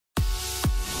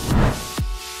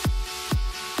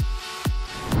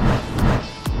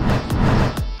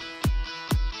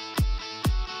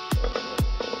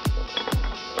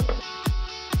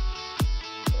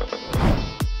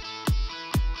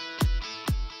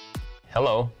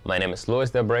Hello, my name is Luis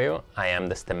de Abreu. I am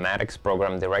the STEMatics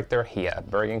Program Director here at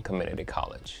Bergen Community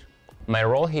College. My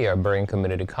role here at Bergen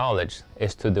Community College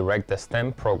is to direct the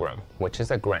STEM program, which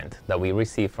is a grant that we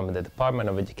receive from the Department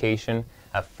of Education,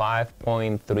 a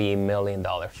 $5.3 million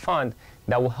fund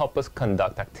that will help us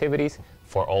conduct activities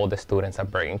for all the students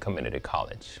at Bergen Community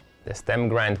College. The STEM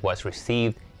grant was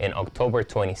received in October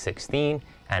 2016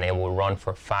 and it will run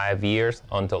for 5 years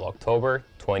until October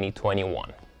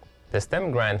 2021. The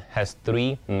STEM grant has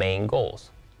 3 main goals.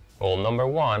 Goal number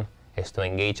 1 is to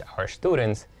engage our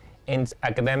students in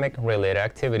academic-related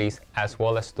activities as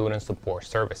well as student support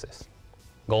services.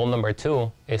 Goal number 2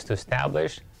 is to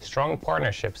establish strong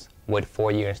partnerships with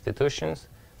four-year institutions,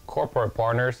 corporate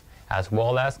partners, as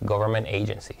well as government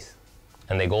agencies.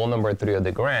 And the goal number 3 of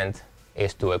the grant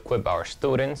is to equip our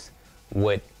students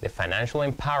with the financial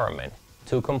empowerment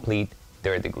to complete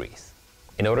their degrees.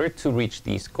 In order to reach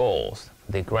these goals,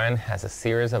 the grant has a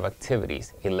series of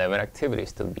activities, 11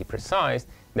 activities to be precise,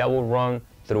 that will run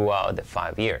throughout the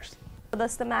 5 years. The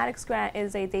STEMatics grant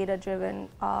is a data-driven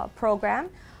program.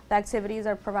 The activities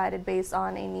are provided based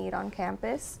on a need on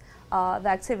campus. The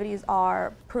activities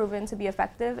are proven to be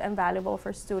effective and valuable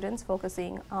for students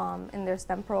focusing in their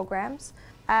STEM programs.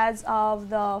 As of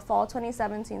the fall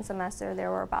 2017 semester, there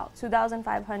were about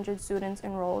 2,500 students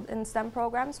enrolled in STEM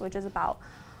programs, which is about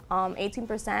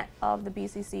 18% of the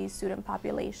BCC student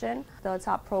population. The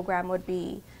top program would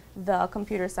be the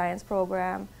computer science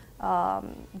program.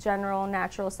 General,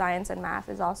 natural science, and math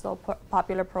is also a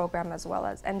popular program, as well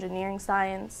as engineering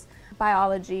science,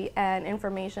 biology, and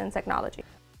information technology.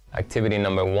 Activity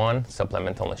number 1,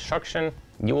 supplemental instruction.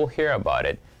 You will hear about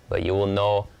it, but you will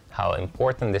know how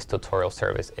important this tutorial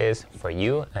service is for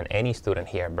you and any student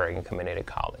here at Bergen Community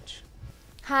College.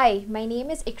 Hi, my name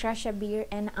is Ikra Shabir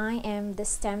and I am the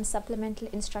STEM Supplemental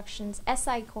Instructions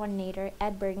SI Coordinator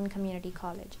at Bergen Community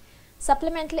College.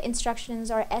 Supplemental Instructions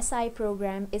or SI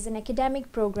program is an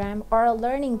academic program or a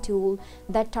learning tool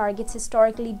that targets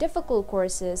historically difficult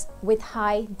courses with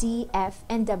high D, F,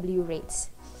 and W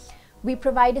rates. We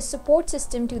provide a support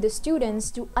system to the students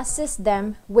to assist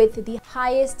them with the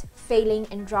highest failing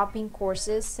and dropping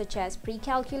courses such as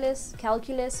pre-calculus,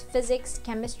 calculus, physics,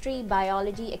 chemistry,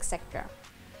 biology, etc.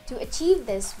 To achieve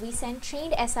this, we send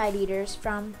trained SI leaders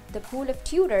from the pool of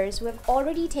tutors who have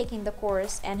already taken the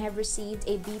course and have received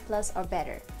a B+ or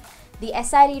better. The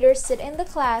SI leaders sit in the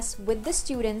class with the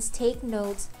students, take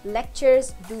notes,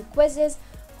 lectures, do quizzes,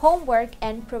 homework,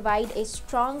 and provide a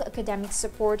strong academic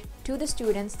support to the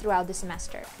students throughout the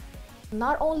semester.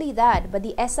 Not only that, but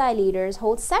the SI leaders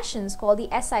hold sessions called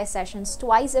the SI sessions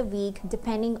twice a week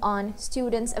depending on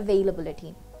students'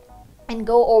 availability, and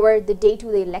go over the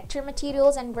day-to-day lecture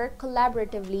materials and work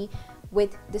collaboratively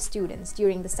with the students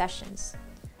during the sessions.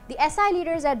 The SI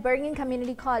leaders at Bergen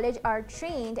Community College are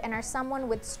trained and are someone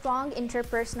with strong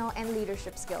interpersonal and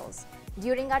leadership skills.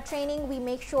 During our training, we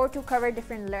make sure to cover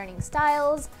different learning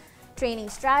styles, training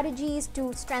strategies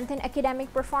to strengthen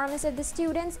academic performance of the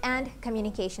students, and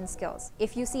communication skills.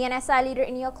 If you see an SI leader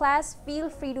in your class, feel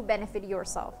free to benefit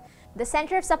yourself. The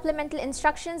Center of Supplemental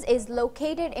Instructions is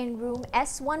located in room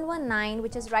S119,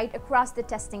 which is right across the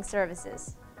testing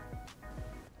services.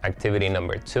 Activity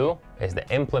number 2 is the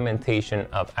implementation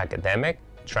of academic,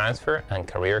 transfer, and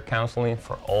career counseling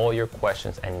for all your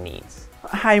questions and needs.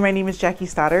 Hi, my name is Jackie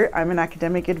Stoddard. I'm an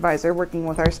academic advisor working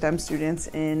with our STEM students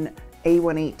in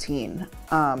A118.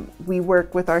 We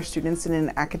work with our students in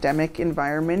an academic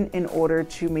environment in order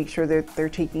to make sure that they're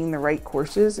taking the right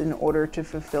courses in order to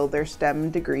fulfill their STEM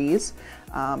degrees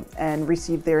and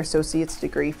receive their associate's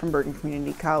degree from Bergen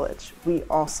Community College. We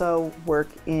also work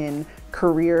in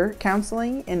career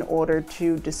counseling in order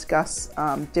to discuss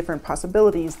different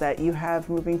possibilities that you have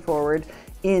moving forward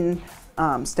in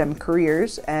STEM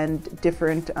careers and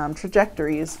different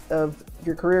trajectories of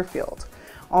your career field.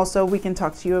 Also, we can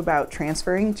talk to you about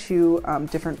transferring to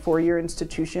different four-year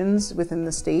institutions within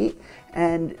the state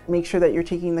and make sure that you're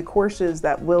taking the courses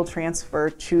that will transfer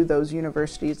to those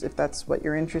universities if that's what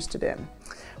you're interested in.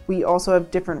 We also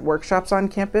have different workshops on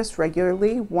campus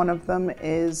regularly. One of them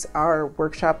is our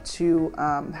workshop to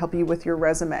help you with your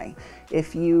resume.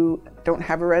 If you don't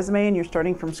have a resume and you're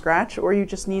starting from scratch, or you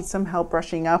just need some help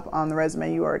brushing up on the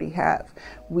resume you already have,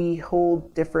 we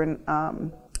hold different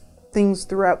things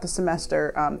throughout the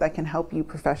semester that can help you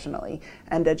professionally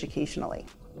and educationally.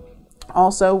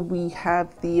 Also, we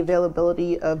have the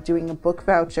availability of doing a book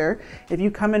voucher. If you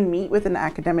come and meet with an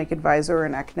academic advisor or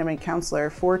an academic counselor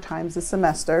 4 times a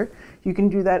semester, you can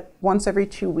do that once every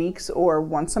 2 weeks or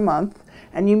once a month,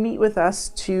 and you meet with us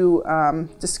to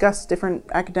discuss different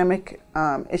academic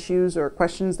issues or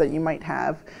questions that you might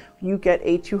have. you get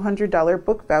a $200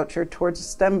 book voucher towards a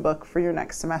STEM book for your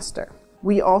next semester.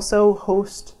 We also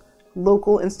host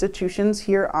local institutions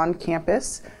here on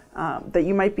campus that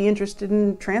you might be interested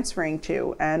in transferring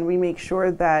to, and we make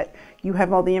sure that you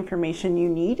have all the information you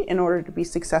need in order to be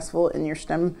successful in your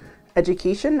STEM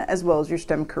education as well as your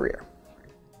STEM career.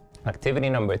 Activity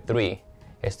number 3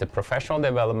 is the professional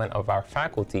development of our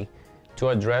faculty to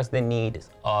address the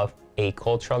needs of a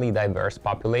culturally diverse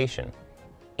population,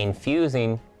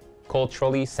 infusing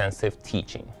culturally sensitive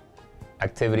teaching.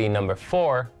 Activity number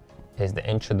 4 is the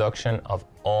introduction of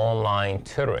online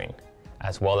tutoring,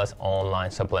 as well as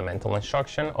online supplemental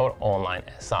instruction or online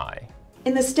SI.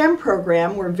 In the STEM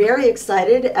program, we're very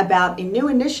excited about a new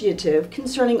initiative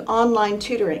concerning online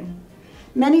tutoring.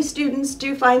 Many students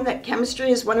do find that chemistry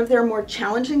is one of their more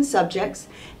challenging subjects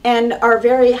and are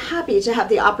very happy to have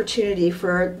the opportunity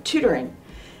for tutoring.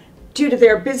 Due to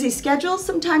their busy schedules,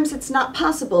 sometimes it's not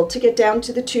possible to get down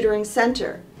to the tutoring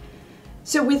center.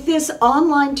 So with this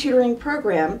online tutoring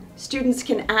program, students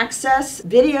can access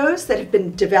videos that have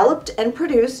been developed and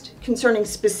produced concerning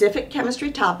specific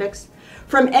chemistry topics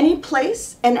from any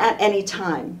place and at any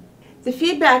time. The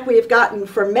feedback we have gotten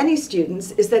from many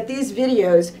students is that these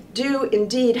videos do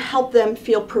indeed help them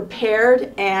feel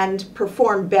prepared and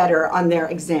perform better on their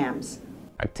exams.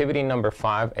 Activity number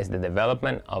 5 is the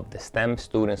development of the STEM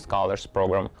Student Scholars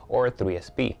Program, or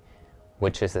 3SP,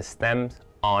 which is a STEM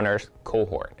honors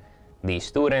cohort. These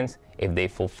students, if they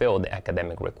fulfill the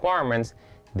academic requirements,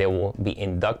 they will be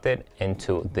inducted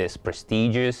into this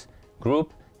prestigious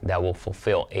group that will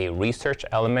fulfill a research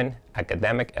element,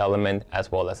 academic element,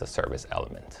 as well as a service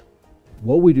element.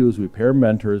 What we do is we pair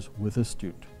mentors with a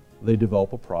student. They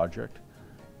develop a project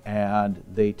and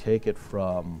they take it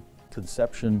from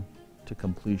conception to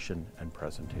completion and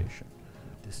presentation.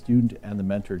 The student and the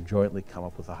mentor jointly come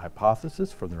up with a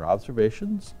hypothesis from their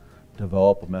observations,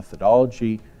 develop a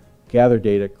methodology, gather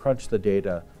data, crunch the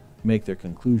data, make their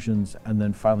conclusions, and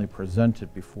then finally present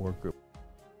it before a group.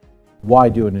 Why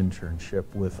do an internship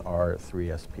with our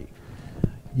 3SP?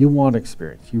 You want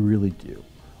experience, you really do.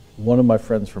 One of my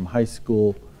friends from high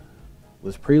school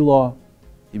was pre-law,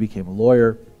 he became a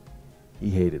lawyer, he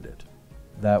hated it.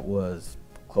 That was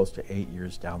close to 8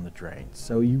 years down the drain.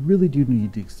 So you really do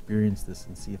need to experience this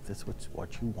and see if this is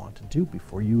what you want to do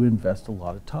before you invest a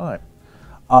lot of time.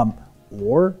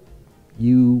 Or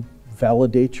you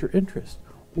validate your interest.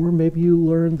 Or maybe you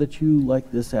learn that you like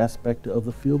this aspect of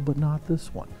the field but not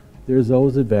this one. There's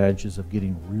always advantages of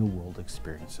getting real-world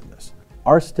experience in this.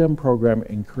 Our STEM program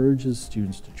encourages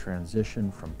students to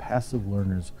transition from passive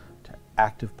learners to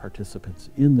active participants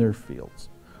in their fields.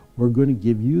 We're going to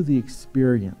give you the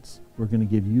experience, we're going to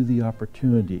give you the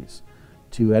opportunities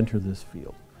to enter this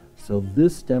field. So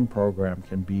this STEM program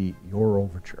can be your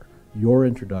overture, your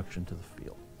introduction to the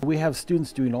field. We have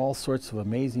students doing all sorts of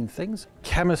amazing things.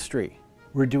 Chemistry,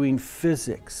 we're doing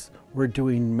physics, we're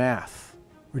doing math.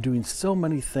 We're doing so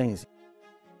many things.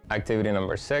 Activity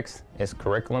number 6 is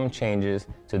curriculum changes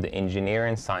to the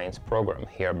engineering science program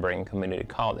here at Bergen Community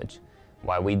College.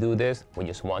 Why we do this, we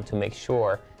just want to make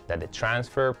sure that the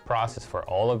transfer process for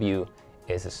all of you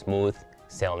is a smooth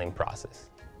sailing process.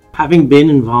 Having been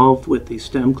involved with the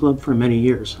STEM Club for many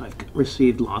years, I've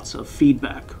received lots of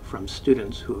feedback from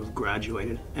students who have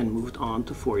graduated and moved on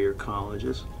to four-year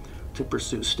colleges to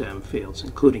pursue STEM fields,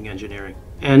 including engineering.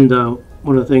 And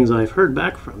one of the things I've heard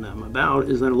back from them about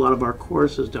is that a lot of our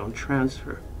courses don't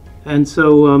transfer. And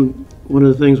so one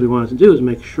of the things we wanted to do is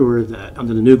make sure that,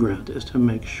 under the new grant, is to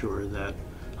make sure that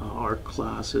our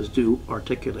classes do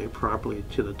articulate properly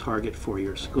to the target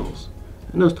four-year schools.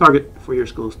 And those target four-year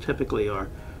schools typically are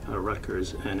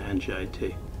Rutgers and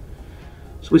NJIT.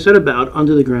 So we set about,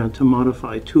 under the grant, to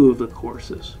modify two of the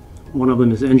courses. One of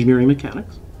them is engineering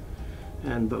mechanics,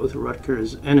 and both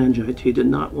Rutgers and NJIT did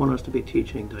not want us to be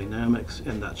teaching dynamics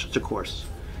in that such a course.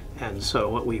 And so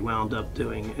what we wound up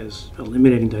doing is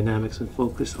eliminating dynamics and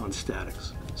focus on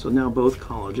statics. So now both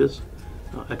colleges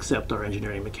accept our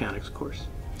engineering mechanics course.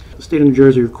 The state of New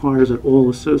Jersey requires that all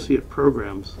associate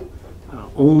programs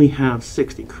only have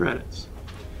 60 credits.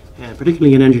 And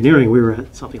particularly in engineering, we were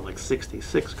at something like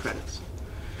 66 credits.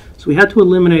 So we had to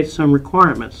eliminate some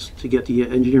requirements to get the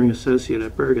engineering associate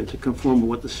at Bergen to conform with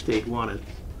what the state wanted.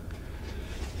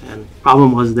 And the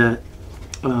problem was that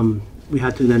we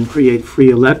had to then create free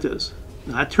electives.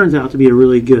 Now, that turns out to be a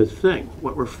really good thing.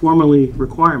 What were formerly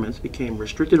requirements became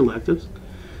restricted electives,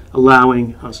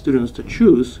 allowing students to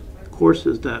choose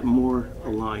courses that more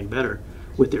align better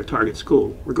with their target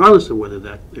school, regardless of whether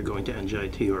they're going to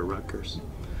NJIT or Rutgers.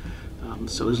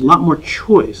 So there's a lot more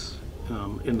choice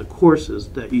in the courses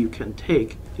that you can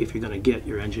take if you're going to get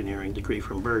your engineering degree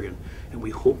from Bergen. And we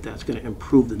hope that's going to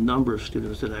improve the number of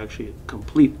students that actually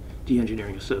complete the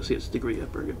engineering associate's degree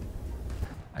at Bergen.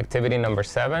 Activity number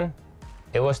 7,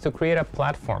 it was to create a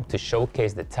platform to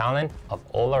showcase the talent of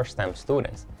all our STEM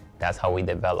students. That's how we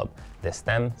developed the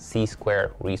STEM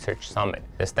C-Square Research Summit.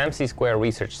 The STEM C-Square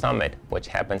Research Summit, which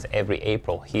happens every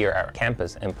April here at our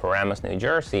campus in Paramus, New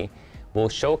Jersey, will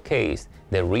showcase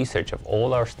the research of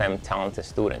all our STEM talented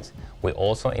students. We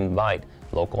also invite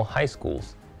local high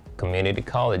schools, community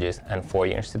colleges, and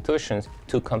four-year institutions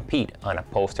to compete on a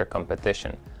poster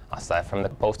competition. Aside from the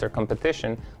poster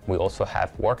competition, we also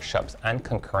have workshops and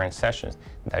concurrent sessions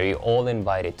that you're all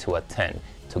invited to attend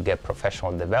to get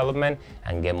professional development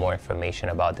and get more information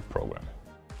about the program.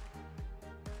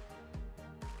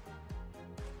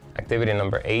 Activity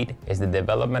number 8 is the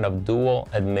development of dual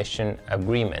admission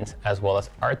agreements as well as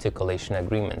articulation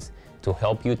agreements to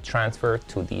help you transfer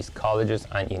to these colleges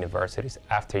and universities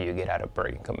after you get out of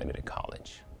Bergen Community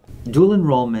College. Dual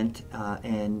enrollment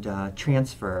and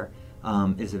transfer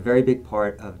is a very big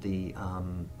part of the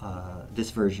this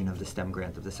version of the STEM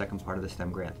grant, of the second part of the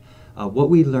STEM grant. What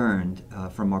we learned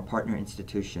from our partner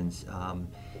institutions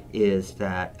is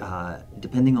that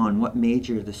depending on what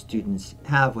major the students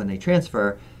have when they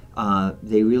transfer,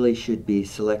 they really should be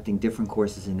selecting different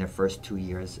courses in their first 2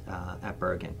 years at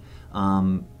Bergen.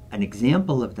 An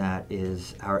example of that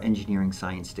is our engineering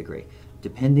science degree.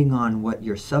 Depending on what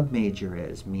your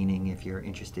submajor is, meaning if you're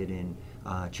interested in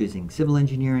choosing civil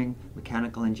engineering,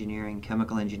 mechanical engineering,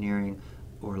 chemical engineering,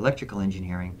 or electrical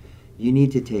engineering, you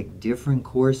need to take different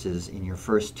courses in your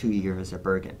first 2 years at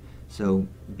Bergen. So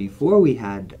before we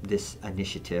had this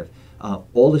initiative,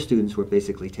 all the students were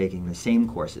basically taking the same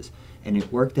courses. And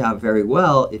it worked out very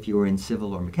well if you were in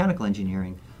civil or mechanical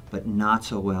engineering, but not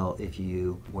so well if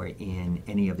you were in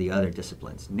any of the other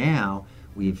disciplines. Now,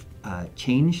 we've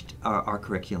changed our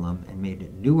curriculum and made a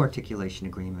new articulation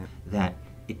agreement that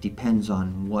it depends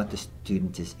on what the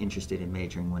student is interested in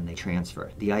majoring when they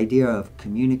transfer. The idea of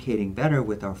communicating better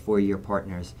with our four-year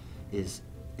partners is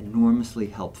enormously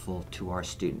helpful to our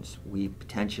students. We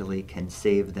potentially can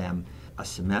save them a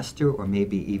semester or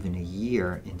maybe even a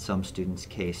year in some students'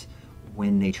 case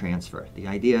when they transfer. The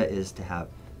idea is to have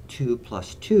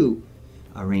 2+2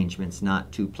 arrangements, not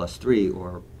 2+3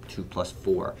 or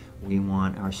 2+4. We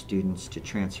want our students to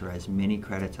transfer as many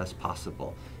credits as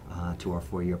possible to our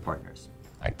four-year partners.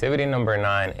 Activity number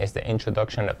 9 is the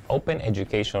introduction of Open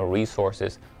Educational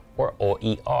Resources, or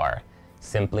OER.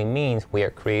 Simply means we are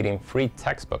creating free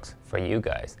textbooks for you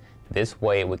guys. This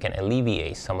way we can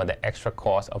alleviate some of the extra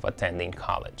costs of attending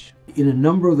college. In a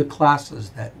number of the classes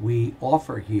that we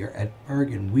offer here at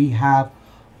Bergen, we have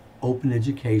open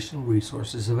educational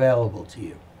resources available to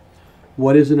you.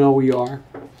 What is an OER?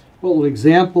 Well, an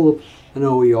example of an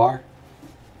OER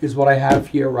is what I have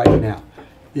here right now.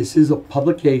 This is a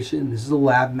publication, this is a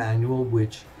lab manual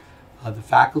which the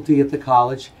faculty at the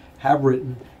college have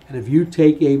written, and if you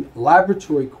take a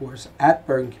laboratory course at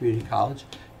Bergen Community College,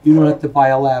 you don't have to buy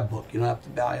a lab book. You don't have to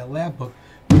buy a lab book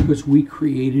because we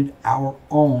created our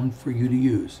own for you to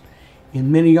use.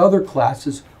 In many other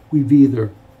classes, we've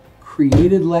either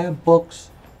created lab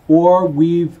books or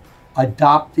we've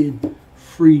adopted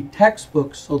free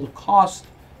textbooks, so the cost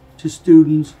to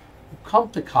students who come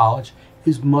to college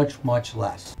is much, much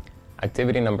less.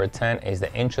 Activity number 10 is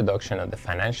the introduction of the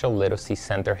Financial Literacy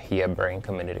Center here at Bergen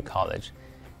Community College.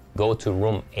 Go to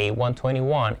room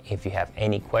A121 if you have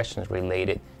any questions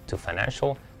related to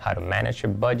financial, how to manage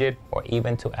your budget, or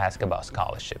even to ask about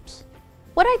scholarships.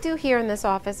 What I do here in this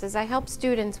office is I help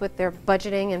students with their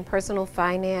budgeting and personal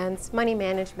finance, money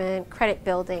management, credit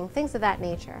building, things of that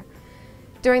nature.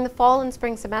 During the fall and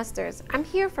spring semesters, I'm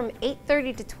here from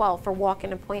 8:30 to 12 for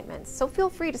walk-in appointments, so feel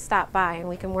free to stop by and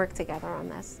we can work together on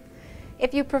this.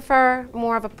 If you prefer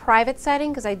more of a private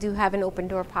setting, because I do have an open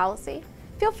door policy,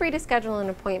 feel free to schedule an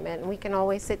appointment and we can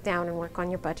always sit down and work on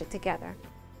your budget together.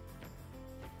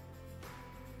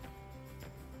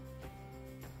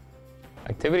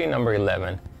 Activity number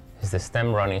 11 is the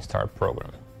STEM Running Start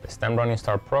program. The STEM Running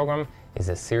Start program is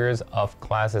a series of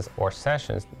classes or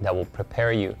sessions that will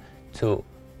prepare you to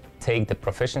take the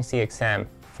proficiency exam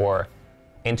for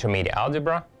intermediate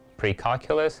algebra,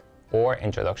 pre-calculus, or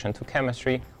introduction to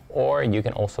chemistry, or you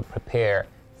can also prepare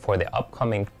for the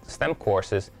upcoming STEM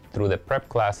courses through the prep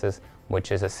classes,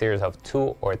 which is a series of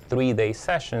 2 or 3 day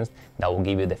sessions that will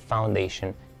give you the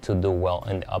foundation to do well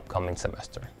in the upcoming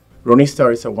semester. Running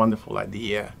Start is a wonderful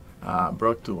idea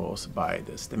brought to us by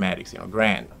the STEMatics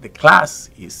grant. The class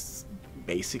is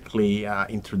basically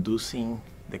introducing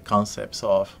the concepts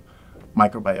of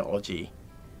microbiology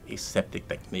aseptic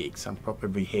techniques and proper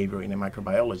behavior in a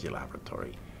microbiology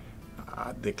laboratory.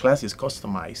 The class is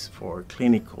customized for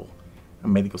clinical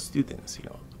and medical students.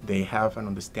 They have an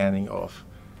understanding of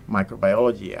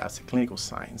microbiology as a clinical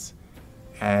science,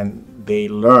 and they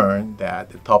learn that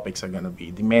the topics are going to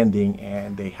be demanding,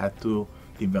 and they had to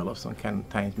develop some kind of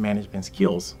time management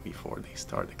skills before they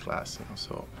start the class.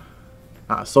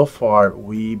 So far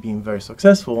we've been very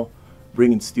successful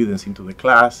bringing students into the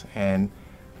class, and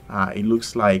it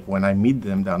looks like when I meet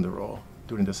them down the road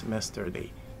during the semester,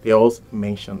 they all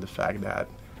mention the fact that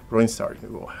Growing Start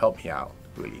will help me out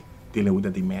really dealing with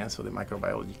the demands of the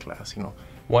microbiology class.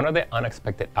 One of the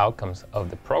unexpected outcomes of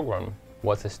the program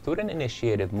was a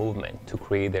student-initiated movement to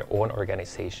create their own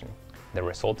organization. The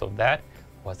result of that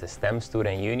was the STEM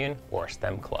Student Union, or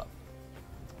STEM Club.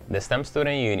 The STEM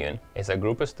Student Union is a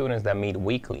group of students that meet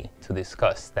weekly to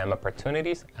discuss STEM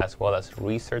opportunities as well as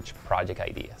research project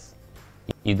ideas.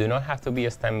 You do not have to be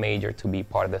a STEM major to be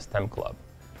part of the STEM Club,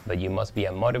 but you must be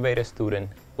a motivated student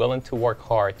willing to work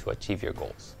hard to achieve your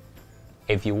goals.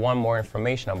 If you want more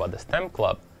information about the STEM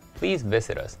Club, please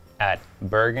visit us at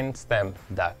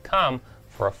bergenstem.com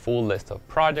for a full list of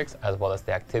projects as well as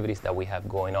the activities that we have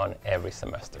going on every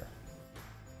semester.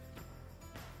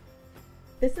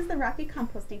 This is the Rocky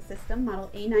Composting System, model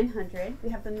A900. We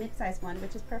have the mid-size one,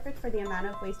 which is perfect for the amount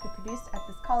of waste we produce at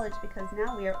this college because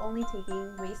now we are only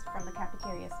taking waste from the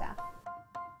cafeteria staff.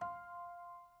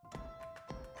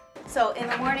 So in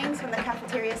the mornings when the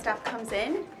cafeteria staff comes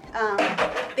in,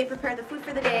 they prepare the food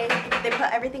for the day, they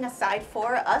put everything aside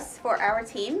for us, for our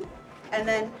team, and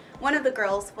then one of the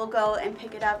girls will go and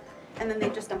pick it up, and then they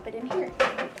just dump it in here.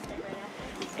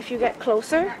 If you get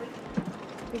closer,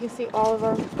 you can see all of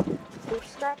our food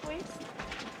scrap waste.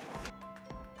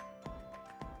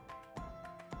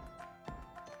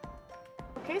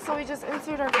 Okay, so we just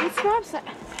insert our food scraps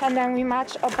and then we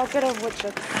match a bucket of wood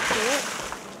chips to it.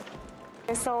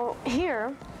 And so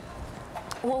here,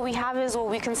 what we have is what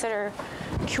we consider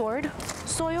cured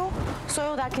soil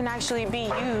that can actually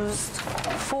be used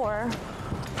for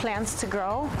plants to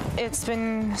grow. It's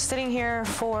been sitting here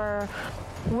for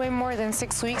way more than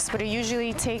 6 weeks, but it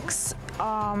usually takes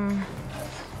a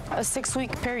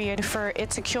 6-week period for it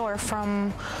to cure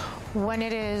from when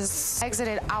it is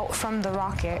exited out from the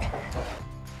rocket.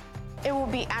 It will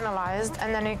be analyzed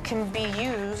and then it can be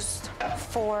used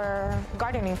for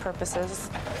gardening purposes.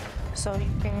 So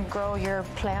you can grow your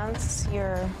plants,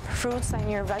 your fruits and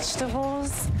your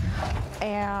vegetables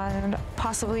and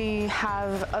possibly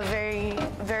have a very,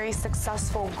 very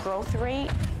successful growth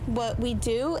rate. What we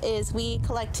do is we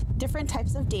collect different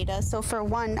types of data. So for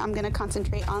one, I'm going to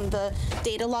concentrate on the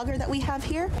data logger that we have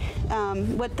here.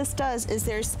 What this does is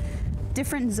there's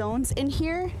different zones in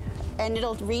here, and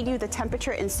it'll read you the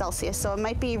temperature in Celsius. So it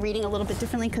might be reading a little bit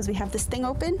differently because we have this thing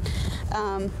open.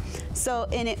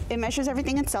 It measures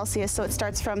everything in Celsius. So it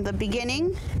starts from the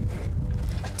beginning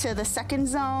to the second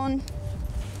zone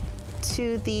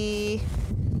to the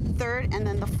third and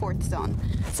then the fourth zone.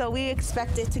 So we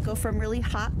expect it to go from really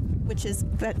hot, which is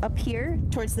up here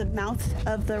towards the mouth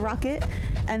of the rocket,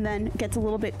 and then gets a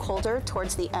little bit colder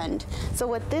towards the end. So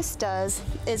what this does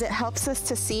is it helps us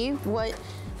to see what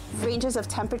ranges of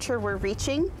temperature we're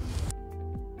reaching.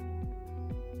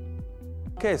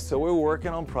 Okay, so we're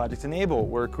working on Project Enable.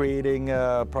 We're creating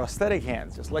prosthetic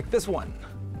hands, just like this one.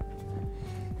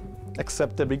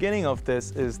 Except the beginning of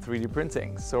this is 3D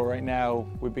printing. So right now,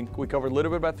 we covered a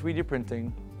little bit about 3D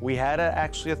printing. We had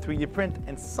actually a 3D print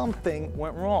and something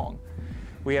went wrong.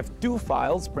 We have 2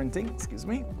 files printing, excuse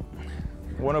me.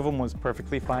 One of them was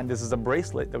perfectly fine. This is a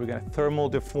bracelet that we're gonna thermal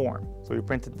deform. So we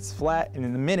printed this flat, and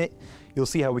in a minute, you'll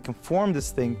see how we can form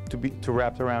this thing to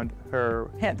wrap around her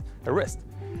hand, her wrist.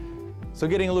 So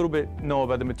getting a little bit know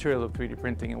about the material of 3D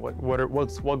printing and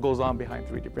what goes on behind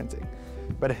 3D printing.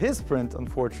 But his print,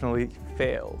 unfortunately,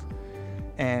 failed.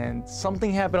 And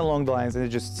something happened along the lines, and it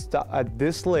just stopped at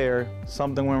this layer,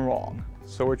 something went wrong.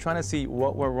 So we're trying to see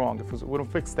what went wrong. If we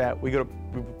don't fix that, we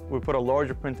put a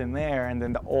larger print in there, and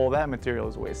then all that material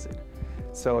is wasted.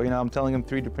 So, I'm telling him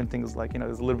 3D printing is like,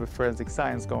 there's a little bit of forensic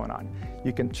science going on.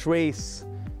 You can trace,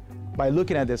 by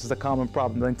looking at this, it's a common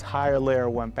problem. The entire layer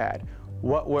went bad.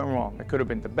 What went wrong? It could have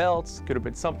been the belts, could have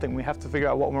been something. We have to figure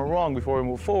out what went wrong before we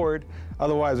move forward.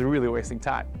 Otherwise, we're really wasting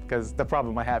time because the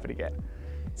problem might happen again.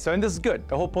 So, and this is good.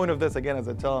 The whole point of this, again, as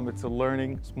I tell them, it's a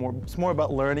learning. It's more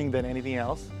about learning than anything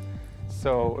else.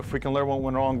 So if we can learn what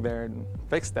went wrong there and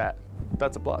fix that,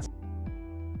 that's a plus.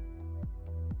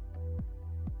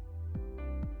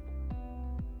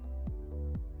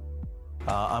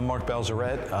 I'm Mark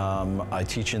Balzarette. I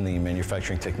teach in the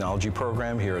Manufacturing Technology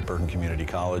program here at Bergen Community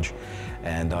College,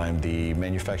 and I'm the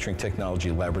Manufacturing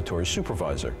Technology Laboratory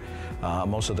Supervisor.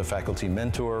 I'm also the faculty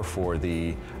mentor for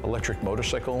the electric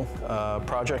motorcycle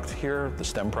project here, the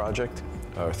STEM project,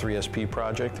 or 3SP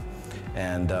project,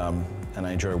 and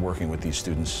I enjoy working with these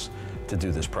students to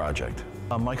do this project.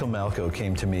 Michael Malco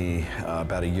came to me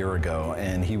about a year ago,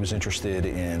 and he was interested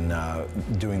in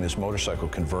doing this motorcycle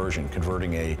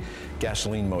converting a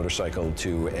gasoline motorcycle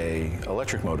to a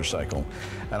electric motorcycle.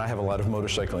 And I have a lot of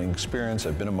motorcycling experience.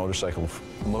 I've been a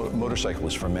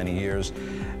motorcyclist for many years,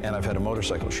 and I've had a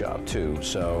motorcycle shop too.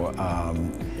 So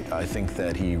I think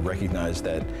that he recognized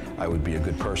that I would be a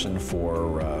good person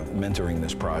for mentoring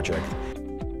this project.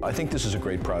 I think this is a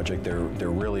great project. They're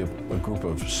really a group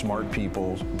of smart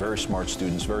people, very smart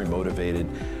students, very motivated,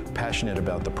 passionate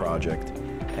about the project,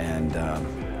 and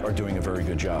are doing a very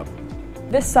good job.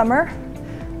 This summer,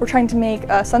 we're trying to make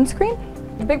a sunscreen.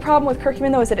 The big problem with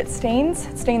curcumin though is that it stains.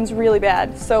 It stains really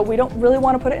bad, so we don't really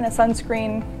want to put it in a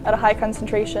sunscreen at a high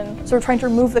concentration. So we're trying to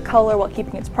remove the color while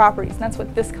keeping its properties, and that's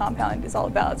what this compound is all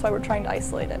about. That's why we're trying to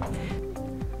isolate it.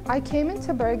 I came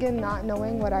into Bergen not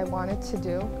knowing what I wanted to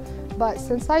do. But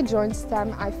since I joined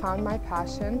STEM, I found my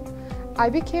passion. I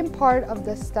became part of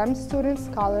the STEM Student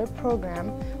Scholar program,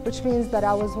 which means that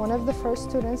I was one of the first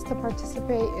students to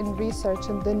participate in research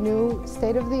in the new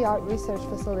state-of-the-art research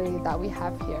facility that we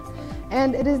have here.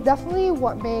 And it is definitely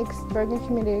what makes Bergen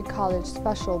Community College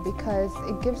special, because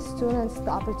it gives students the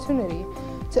opportunity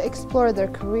to explore their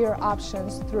career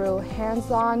options through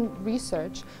hands-on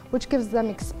research, which gives them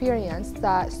experience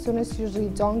that students usually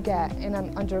don't get in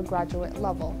an undergraduate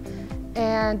level.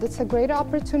 And it's a great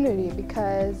opportunity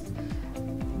because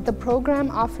the program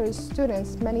offers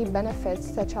students many benefits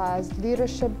such as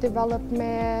leadership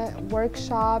development,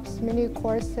 workshops, mini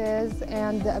courses,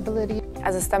 and the ability.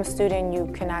 As a STEM student,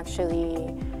 you can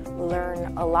actually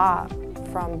learn a lot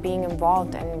from being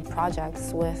involved in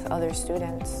projects with other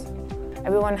students.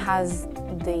 Everyone has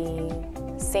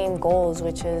the same goals,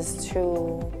 which is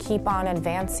to keep on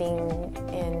advancing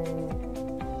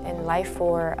in life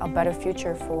for a better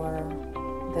future for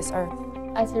this earth.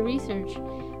 As a researcher,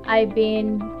 I've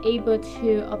been able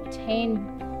to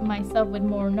obtain myself with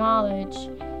more knowledge,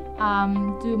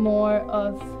 do more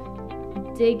of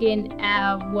digging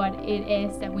at what it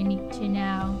is that we need to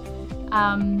know.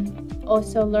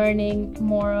 Also learning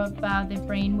more about the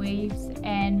brain waves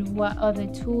and what other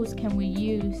tools can we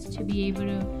use to be able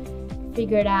to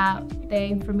figure out the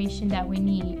information that we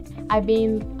need. I've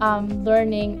been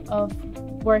learning of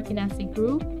working as a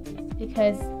group,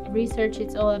 because research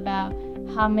is all about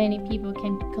how many people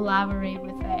can collaborate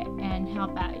with it and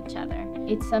help out each other.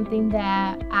 It's something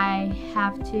that I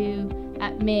have to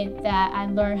admit that I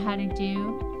learned how to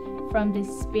do from this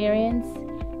experience,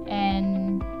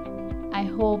 and I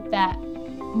hope that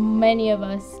many of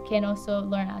us can also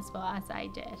learn as well as I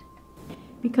did.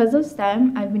 Because of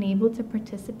STEM, I've been able to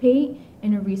participate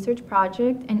in a research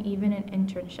project and even an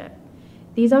internship.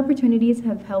 These opportunities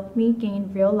have helped me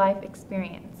gain real-life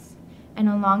experience, and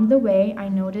along the way, I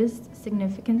noticed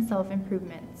significant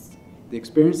self-improvements. The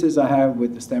experiences I have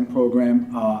with the STEM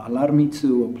program allowed me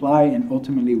to apply and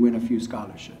ultimately win a few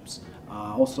scholarships.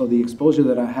 Also, the exposure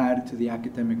that I had to the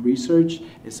academic research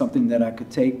is something that I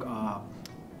could take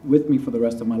with me for the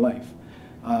rest of my life.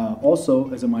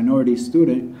 Also, as a minority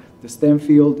student, the STEM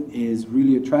field is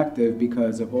really attractive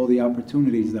because of all the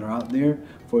opportunities that are out there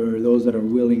for those that are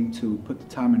willing to put the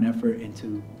time and effort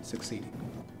into succeeding.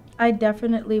 I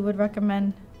definitely would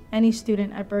recommend any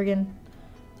student at Bergen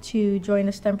to join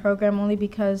a STEM program, only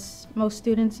because most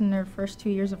students in their first 2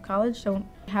 years of college don't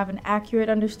have an accurate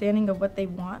understanding of what they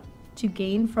want to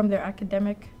gain from their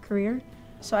academic career.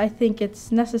 So I think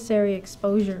it's necessary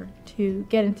exposure to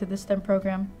get into the STEM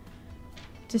program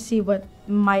to see what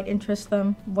might interest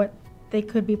them, what they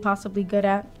could be possibly good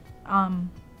at, and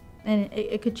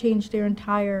it could change their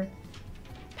entire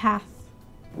path.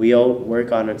 We all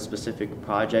work on a specific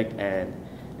project, and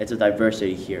it's a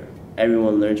diversity here.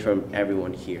 Everyone learns from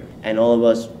everyone here, and all of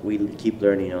us, we keep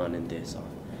learning on in this.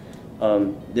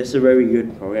 This is a very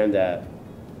good program that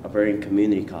a Bergen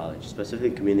Community College, specifically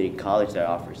community college, that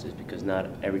offers this, because not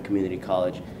every community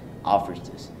college offers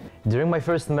this. During my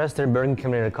first semester in Bergen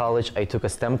Community College, I took a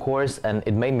STEM course, and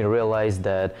it made me realize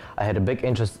that I had a big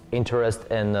interest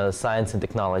in science and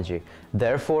technology.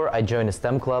 Therefore, I joined a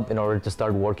STEM club in order to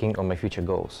start working on my future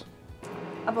goals.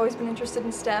 I've always been interested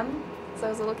in STEM since I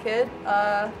was a little kid.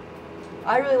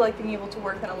 I really like being able to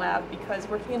work in a lab, because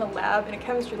working in a lab, in a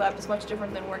chemistry lab, is much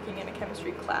different than working in a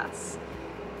chemistry class.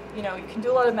 You know, you can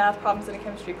do a lot of math problems in a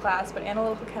chemistry class, but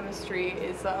analytical chemistry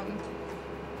is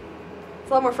it's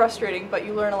a lot more frustrating, but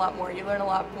you learn a lot more. You learn a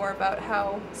lot more about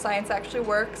how science actually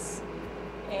works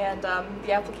and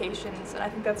the applications, and I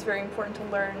think that's very important to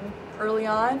learn early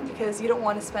on because you don't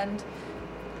want to spend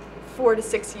 4 to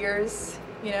 6 years,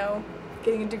 you know,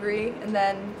 getting a degree and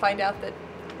then find out that,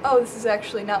 oh, this is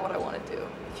actually not what I want to do.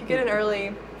 If you get in early,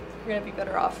 you're going to be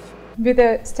better off. With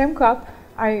the STEM Club,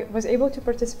 I was able to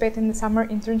participate in the summer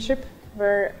internship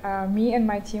where me and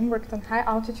my team worked on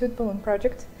high-altitude balloon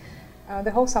project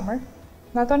the whole summer.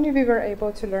 Not only we were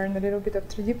able to learn a little bit of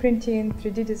 3D printing,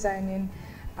 3D designing,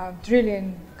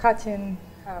 drilling, cutting,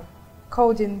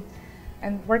 coding,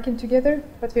 and working together,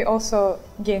 but we also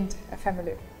gained a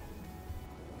family.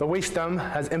 The way STEM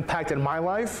has impacted my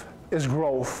life is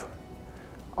growth.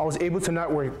 I was able to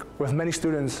network with many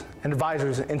students and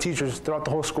advisors and teachers throughout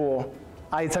the whole school.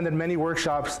 I attended many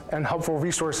workshops and helpful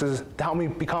resources to help me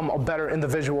become a better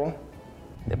individual.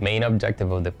 The main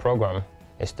objective of the program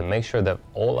is to make sure that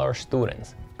all our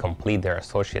students complete their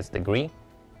associate's degree,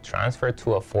 transfer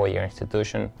to a four-year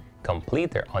institution,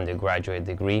 complete their undergraduate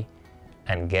degree,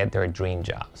 and get their dream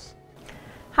jobs.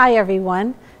 Hi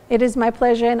everyone, it is my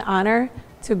pleasure and honor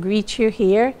to greet you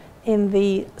here in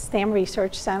the STEM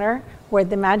Research Center where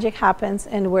the magic happens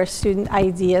and where student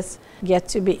ideas get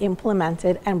to be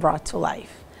implemented and brought to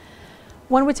life.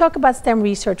 When we talk about STEM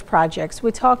research projects,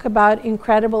 we talk about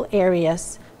incredible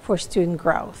areas for student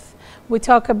growth. We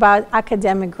talk about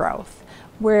academic growth,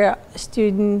 where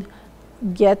students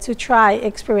get to try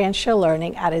experiential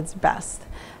learning at its best.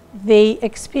 They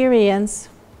experience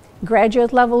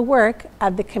graduate level work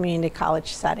at the community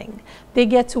college setting. They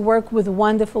get to work with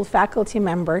wonderful faculty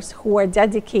members who are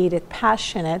dedicated,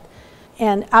 passionate,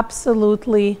 and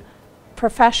absolutely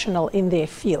professional in their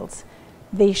fields.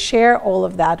 They share all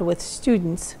of that with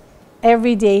students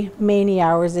every day, many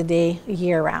hours a day,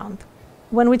 year-round.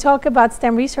 When we talk about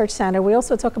STEM Research Center, we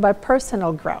also talk about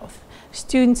personal growth.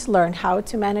 Students learn how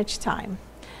to manage time,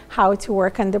 how to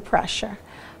work under pressure,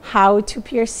 how to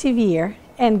persevere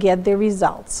and get the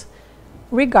results,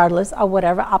 regardless of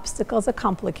whatever obstacles or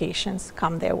complications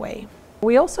come their way.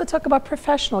 We also talk about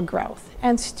professional growth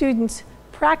and students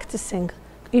practicing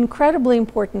incredibly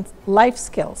important life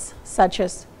skills such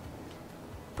as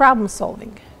problem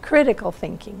solving, critical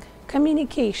thinking,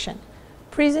 communication,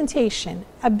 presentation,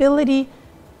 ability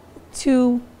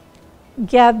to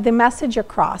get the message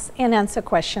across and answer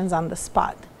questions on the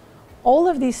spot. All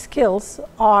of these skills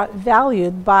are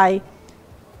valued by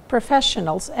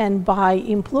professionals and by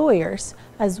employers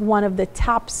as one of the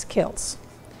top skills.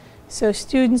 So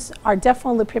students are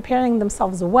definitely preparing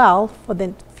themselves well for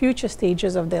the future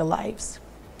stages of their lives.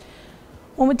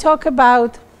 When we talk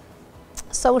about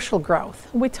social growth,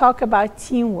 we talk about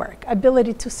teamwork,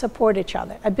 ability to support each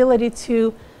other, ability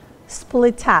to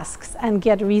split tasks and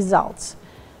get results.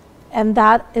 And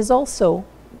that is also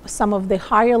some of the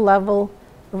higher level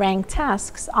ranked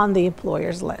tasks on the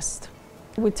employer's list.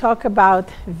 We talk about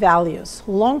values,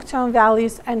 long-term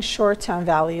values and short-term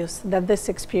values that this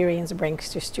experience brings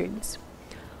to students.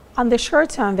 On the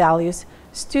short-term values,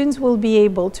 students will be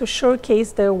able to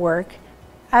showcase their work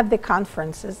at the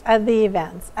conferences, at the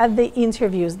events, at the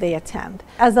interviews they attend.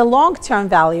 As a long-term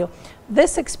value,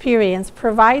 this experience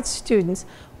provides students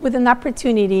with an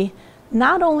opportunity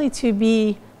not only to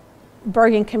be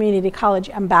Bergen Community College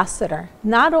ambassador,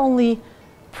 not only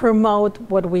promote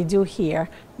what we do here,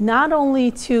 not only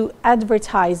to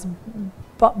advertise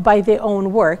by their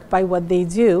own work, by what they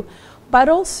do, but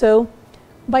also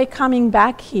by coming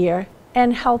back here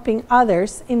and helping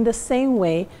others in the same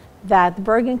way that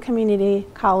Bergen Community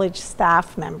College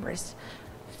staff members,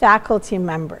 faculty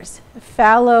members,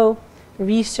 fellow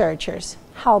researchers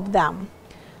help them.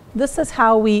 This is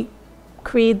how we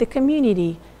create the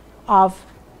community of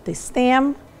the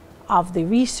STEM, of the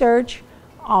research,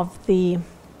 of the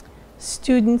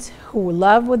students who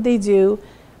love what they do,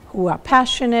 who are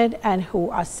passionate, and who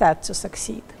are set to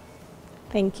succeed.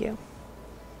 Thank you.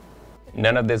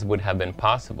 None of this would have been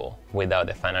possible without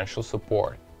the financial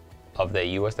support of the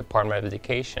U.S. Department of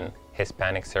Education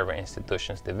Hispanic Serving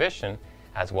Institutions Division,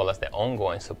 as well as the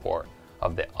ongoing support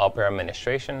of the upper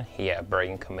administration here at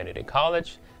Bergen Community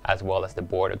College, as well as the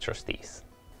Board of Trustees.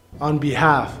 On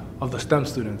behalf of the STEM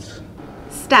students,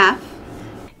 staff,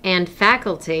 and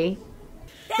faculty,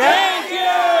 thank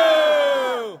you!